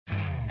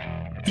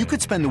You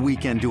could spend the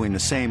weekend doing the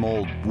same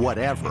old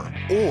whatever,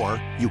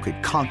 or you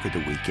could conquer the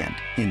weekend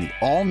in the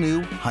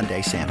all-new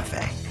Hyundai Santa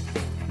Fe.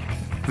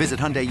 Visit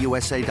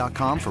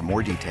HyundaiUSA.com for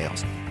more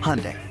details.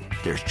 Hyundai,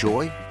 there's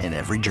joy in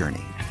every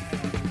journey.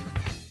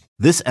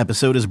 This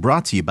episode is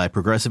brought to you by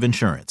Progressive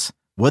Insurance.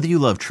 Whether you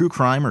love true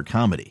crime or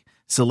comedy,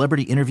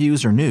 celebrity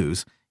interviews or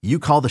news, you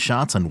call the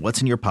shots on what's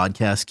in your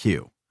podcast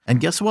queue. And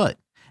guess what?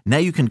 Now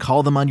you can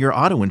call them on your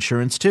auto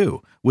insurance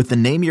too with the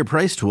Name Your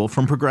Price tool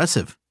from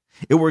Progressive.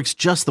 It works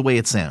just the way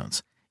it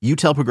sounds. You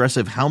tell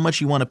Progressive how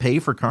much you want to pay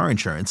for car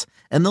insurance,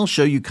 and they'll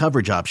show you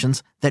coverage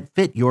options that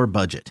fit your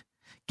budget.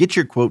 Get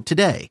your quote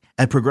today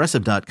at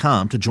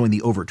Progressive.com to join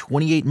the over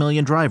 28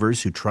 million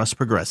drivers who trust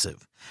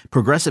Progressive.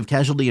 Progressive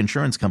Casualty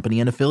Insurance Company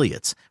and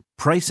Affiliates.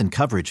 Price and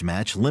coverage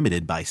match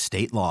limited by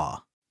state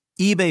law.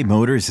 eBay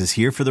Motors is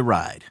here for the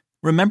ride.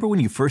 Remember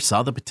when you first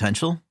saw the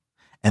potential?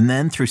 And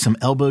then through some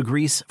elbow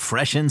grease,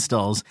 fresh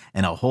installs,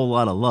 and a whole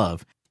lot of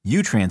love,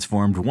 you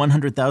transformed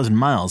 100,000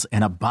 miles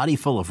and a body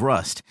full of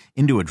rust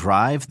into a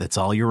drive that's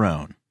all your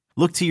own.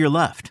 Look to your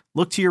left.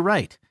 Look to your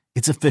right.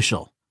 It's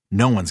official.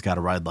 No one's got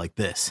a ride like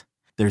this.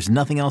 There's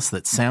nothing else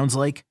that sounds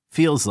like,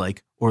 feels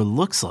like, or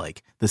looks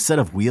like the set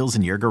of wheels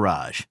in your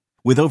garage.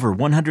 With over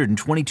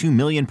 122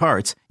 million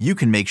parts, you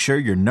can make sure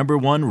your number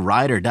one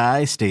ride or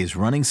die stays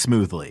running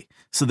smoothly.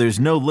 So there's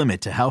no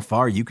limit to how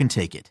far you can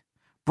take it.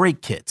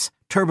 Brake kits,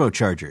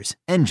 turbochargers,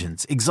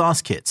 engines,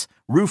 exhaust kits,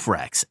 roof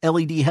racks,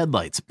 LED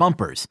headlights,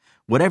 bumpers,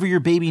 whatever your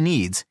baby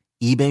needs,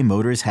 eBay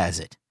Motors has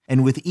it.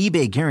 And with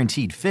eBay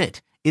Guaranteed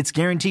Fit, it's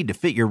guaranteed to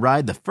fit your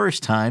ride the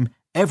first time,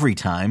 every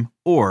time,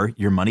 or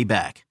your money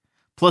back.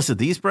 Plus at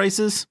these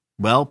prices,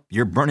 well,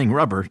 you're burning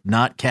rubber,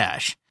 not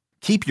cash.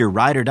 Keep your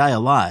ride or die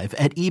alive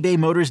at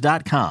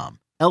ebaymotors.com.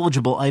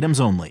 Eligible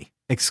items only.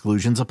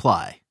 Exclusions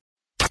apply.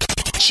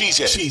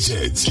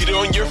 Cheeseheads. Get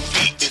on your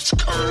feet. It's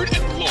Curd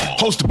and Long.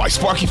 Hosted by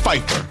Sparky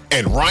Fifer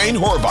and Ryan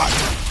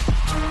Horvath.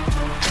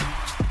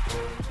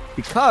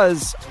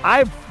 Because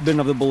I've been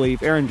of the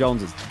belief Aaron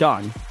Jones is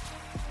done,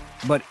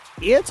 but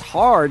it's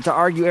hard to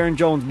argue Aaron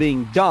Jones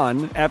being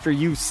done after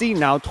you've seen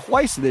now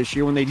twice this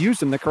year when they've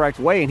used him the correct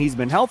way and he's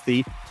been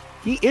healthy.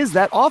 He is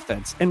that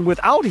offense. And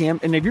without him,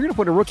 and if you're going to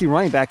put a rookie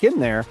running back in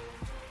there,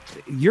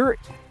 I'm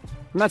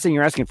not saying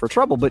you're asking for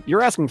trouble, but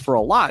you're asking for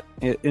a lot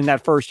in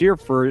that first year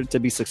for it to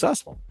be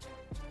successful.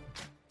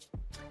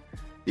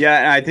 Yeah,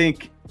 and I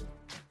think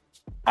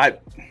I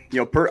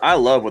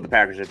love what the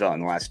Packers have done in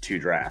the last two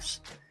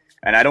drafts.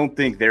 And I don't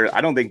think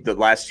the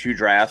last two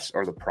drafts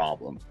are the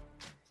problem.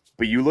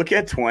 But you look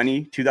at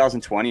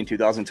 2020 and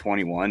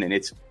 2021, and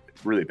it's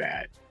really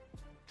bad.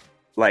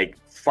 Like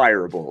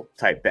fireable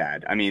type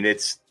bad. I mean,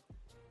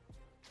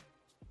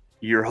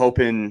 you're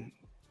hoping,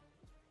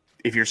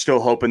 if you're still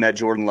hoping that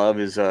Jordan Love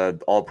is a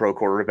all-pro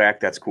quarterback,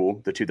 that's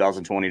cool. The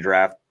 2020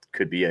 draft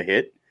could be a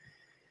hit.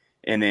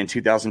 And then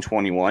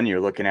 2021,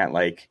 you're looking at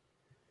like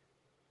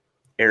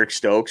Eric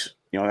Stokes.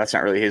 That's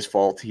not really his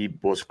fault. He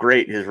was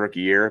great his rookie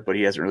year, but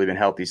he hasn't really been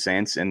healthy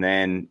since. And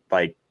then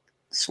like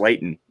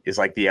Slayton is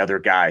like the other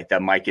guy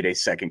that might get a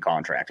second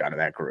contract out of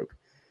that group.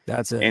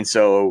 That's it. And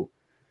so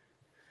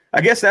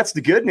I guess that's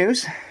the good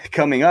news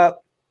coming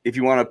up. If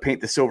you want to paint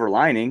the silver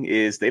lining,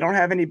 is they don't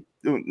have any,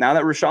 now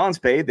that Rashawn's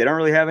paid, they don't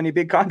really have any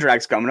big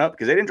contracts coming up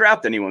because they didn't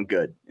draft anyone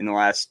good in the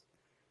last,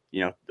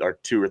 or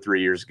 2 or 3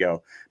 years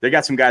ago. They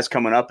got some guys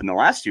coming up in the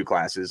last two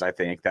classes, I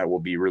think, that will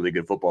be really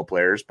good football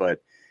players.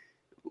 But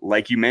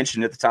like you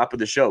mentioned at the top of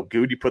the show,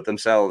 Goody put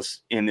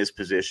themselves in this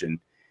position.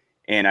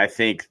 And I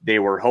think they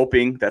were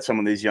hoping that some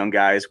of these young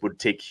guys would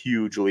take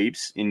huge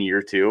leaps in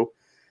year two.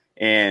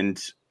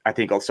 And I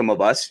think some of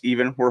us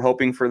even were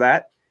hoping for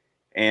that.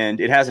 And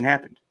it hasn't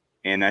happened.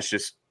 And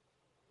that's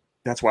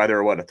why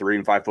they're a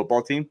 3-5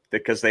 football team,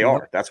 because they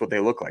are. That's what they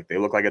look like. They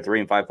look like a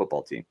 3-5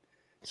 football team.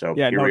 So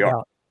here we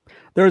are.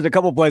 There's a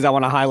couple plays I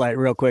want to highlight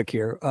real quick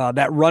here.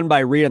 That run by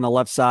Reed on the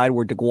left side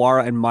where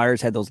DeGuara and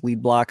Myers had those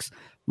lead blocks.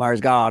 Myers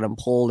got out and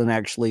pulled and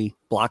actually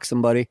blocked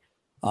somebody.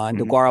 And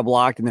DeGuara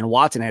blocked, and then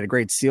Watson had a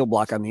great seal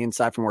block on the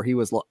inside from where he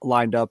was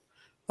lined up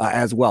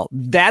as well.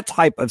 That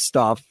type of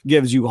stuff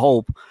gives you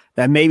hope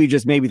that maybe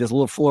this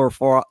little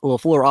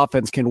Fuller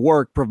offense can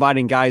work,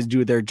 providing guys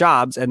do their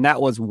jobs. And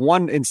that was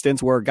one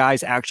instance where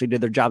guys actually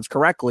did their jobs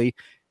correctly,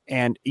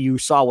 and you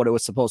saw what it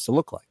was supposed to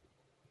look like.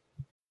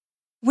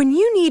 When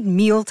you need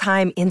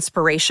mealtime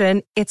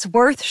inspiration, it's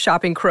worth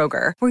shopping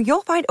Kroger, where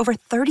you'll find over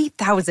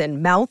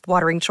 30,000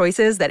 mouth-watering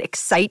choices that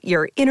excite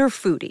your inner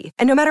foodie.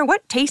 And no matter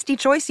what tasty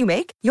choice you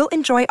make, you'll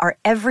enjoy our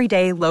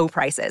everyday low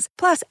prices,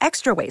 plus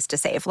extra ways to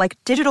save, like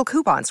digital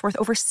coupons worth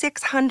over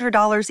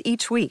 $600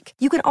 each week.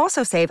 You can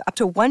also save up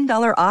to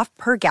 $1 off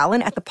per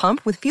gallon at the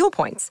pump with fuel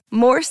points.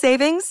 More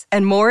savings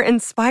and more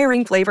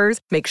inspiring flavors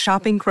make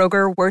shopping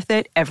Kroger worth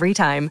it every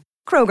time.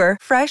 Kroger,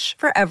 fresh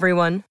for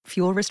everyone.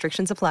 Fuel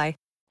restrictions apply.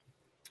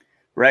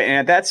 Right,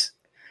 and that's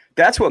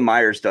what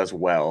Myers does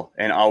well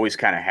and always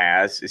kind of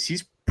has. Is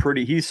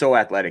he's so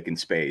athletic in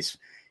space,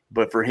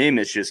 but for him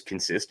it's just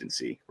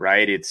consistency,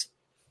 right? It's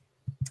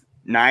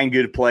 9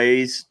 good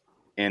plays,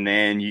 and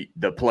then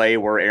the play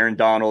where Aaron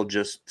Donald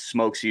just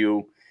smokes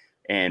you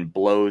and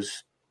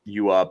blows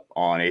you up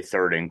on a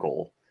 3rd and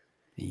goal.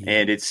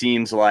 And it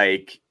seems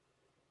like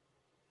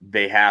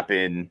they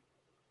happen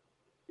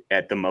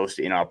at the most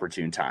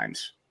inopportune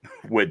times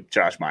with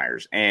Josh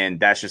Myers. And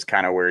that's just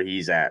kind of where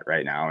he's at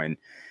right now. And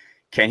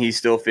can he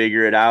still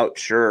figure it out?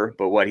 Sure.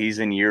 But what, he's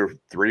in year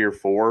 3 or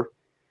 4.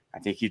 I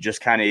think he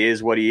just kind of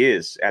is what he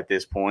is at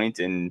this point.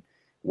 And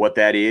what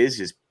that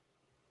is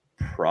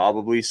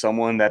probably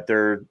someone that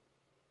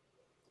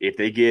if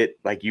they get,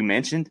 like you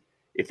mentioned,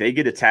 if they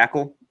get a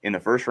tackle in the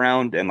 1st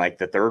round and like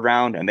the 3rd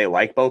round and they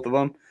like both of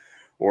them,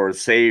 or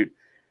say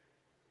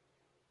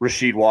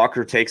Rasheed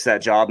Walker takes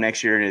that job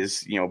next year and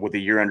is, with a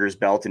year under his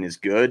belt and is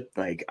good.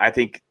 Like, I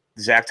think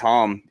Zach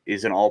Tom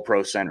is an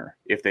all-pro center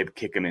if they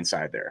kick him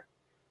inside there,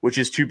 which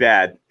is too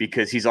bad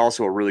because he's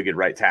also a really good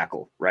right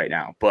tackle right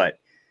now. But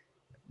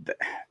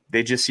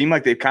they just seem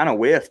like they've kind of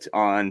whiffed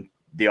on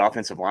the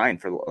offensive line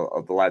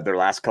for their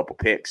last couple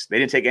picks. They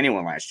didn't take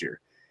anyone last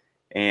year.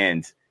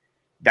 And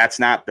that's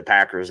not the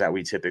Packers that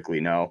we typically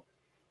know.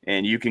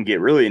 And you can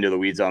get really into the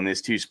weeds on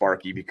this too,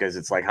 Sparky, because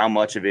it's like how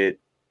much of it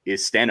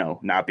is Steno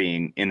not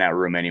being in that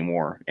room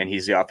anymore, and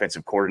he's the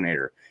offensive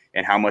coordinator,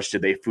 and how much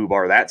did they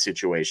foobar that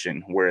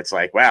situation where it's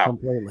like, wow,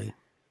 completely.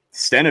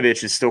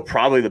 Stenovich is still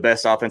probably the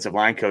best offensive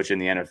line coach in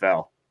the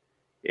NFL,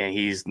 and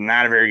he's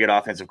not a very good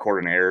offensive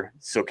coordinator.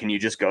 So can you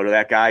just go to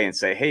that guy and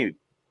say, hey,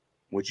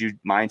 would you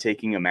mind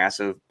taking a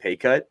massive pay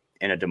cut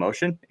and a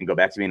demotion and go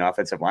back to being an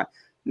offensive line?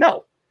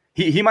 No.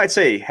 He might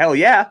say, hell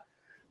yeah,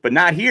 but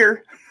not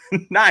here.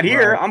 Not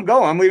here. Right. I'm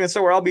going. I'm leaving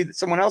somewhere. I'll be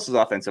someone else's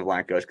offensive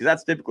line coach, because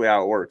that's typically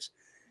how it works.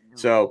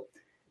 So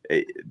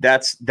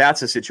that's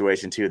a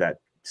situation too that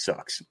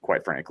sucks,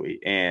 quite frankly.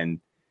 And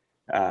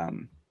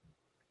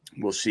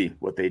we'll see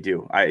what they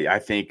do. I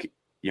think,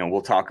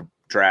 we'll talk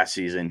draft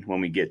season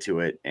when we get to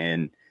it,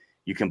 and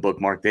you can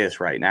bookmark this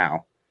right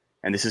now.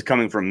 And this is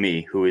coming from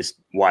me, who is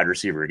wide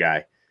receiver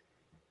guy.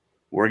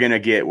 We're going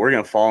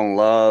to fall in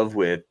love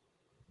with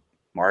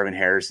Marvin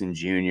Harrison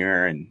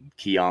Jr. and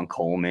Keon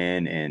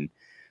Coleman and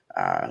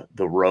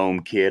the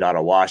Rome kid out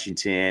of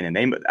Washington.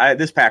 And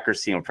this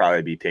Packers team will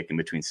probably be picking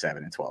between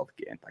 7 and 12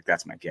 again. Like,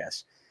 that's my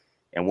guess.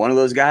 And one of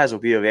those guys will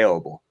be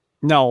available.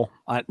 No.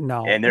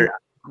 And they're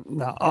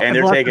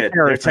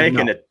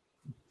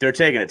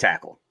taking a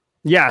tackle.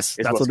 Yes,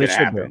 that's what they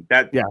should do.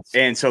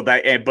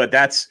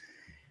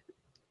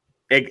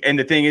 And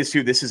the thing is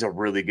too, this is a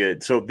really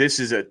good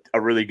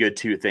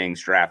two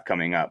things draft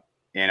coming up.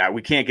 And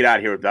we can't get out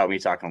of here without me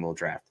talking a little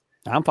draft.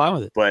 I'm fine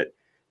with it. But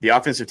the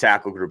offensive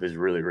tackle group is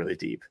really, really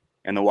deep,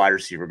 and the wide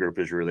receiver group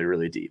is really,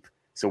 really deep.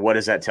 So what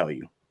does that tell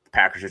you? The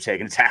Packers are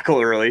taking a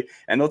tackle early,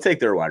 and they'll take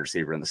their wide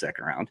receiver in the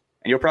 2nd round,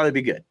 and you'll probably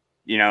be good.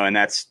 And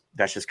that's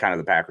just kind of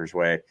the Packers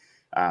way.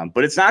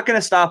 But it's not going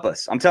to stop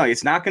us. I'm telling you,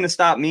 it's not going to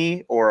stop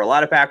me or a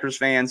lot of Packers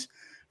fans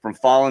from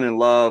falling in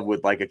love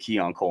with like a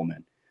Keon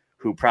Coleman,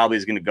 who probably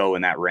is going to go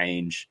in that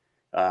range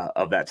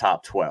of that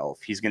top 12.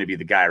 He's going to be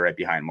the guy right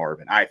behind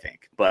Marvin, I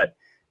think. But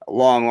a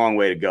long, long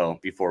way to go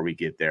before we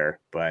get there.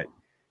 But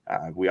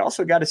we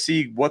also got to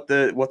see what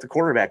the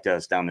quarterback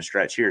does down the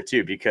stretch here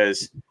too,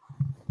 because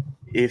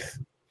if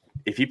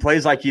he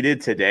plays like he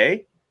did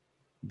today,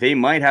 they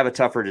might have a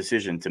tougher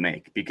decision to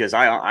make, because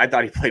I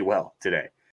thought he played well today.